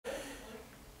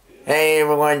Hey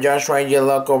everyone, Josh Wright, your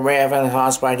local Raven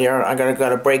Hotspot here. I'm gonna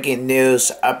got a breaking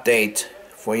news update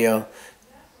for you.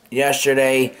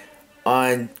 Yesterday,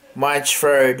 on March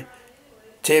 3rd,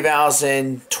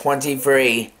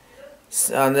 2023,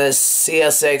 on the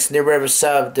CSX New River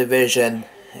subdivision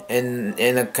in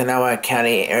the Kanawha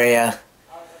County area,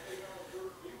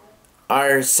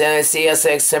 our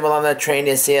CSX symbol on the train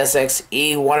is CSX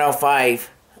e105.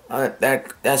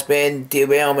 That's been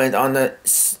derailment in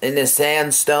the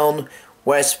Sandstone,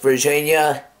 West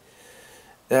Virginia.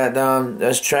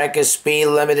 This track is speed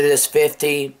limited is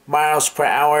 50 miles per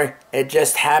hour. It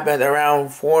just happened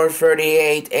around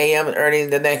 4:38 a.m. early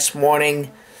the next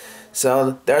morning.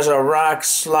 So there's a rock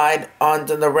slide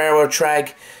onto the railroad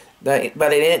track.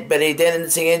 But he didn't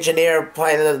see engineer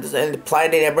apply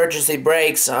the emergency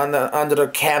brakes under the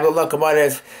cab of the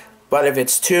locomotive. But if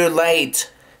it's too late,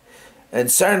 and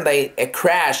suddenly it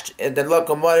crashed, and the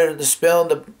locomotive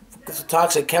spilled no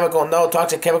toxic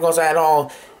chemicals at all,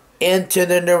 into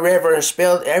the river,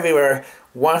 spilled everywhere.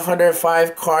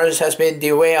 105 cars has been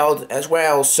derailed as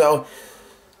well. So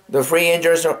the 3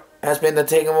 injuries has been to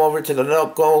take them over to the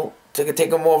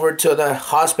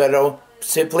hospital.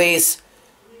 So please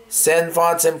send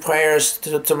thoughts and prayers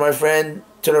to the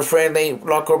friendly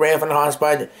local Raven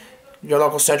Hotspot, your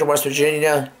local Central West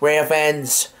Virginia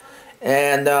Ravens,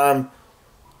 and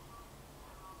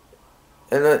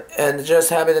just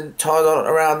having total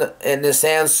around in the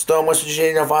Sandstone, West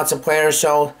Virginia, thoughts and prayers.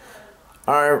 So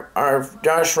our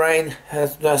Josh Rain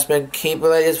has just been keeping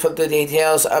latest for the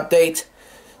details update.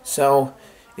 So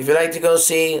if you'd like to go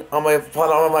see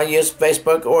follow my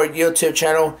Facebook or YouTube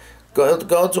channel, go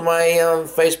to my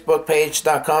Facebook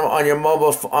page.com on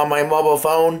my mobile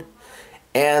phone,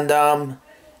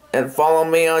 and follow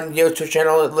me on YouTube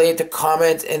channel. Leave a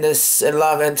comment in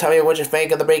love and tell me what you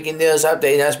think of the breaking news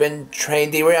update. Has been train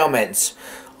derailments.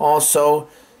 Also,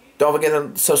 don't forget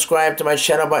to subscribe to my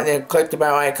channel button and click the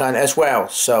bell icon as well.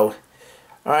 So,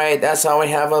 alright, that's all we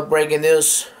have on breaking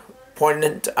news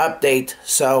important update.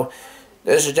 So,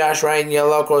 this is Josh Wright, your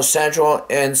local Central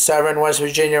and Southern West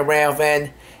Virginia rail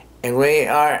fan, and we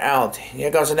are out.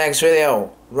 Here goes the next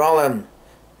video. Roll 'em.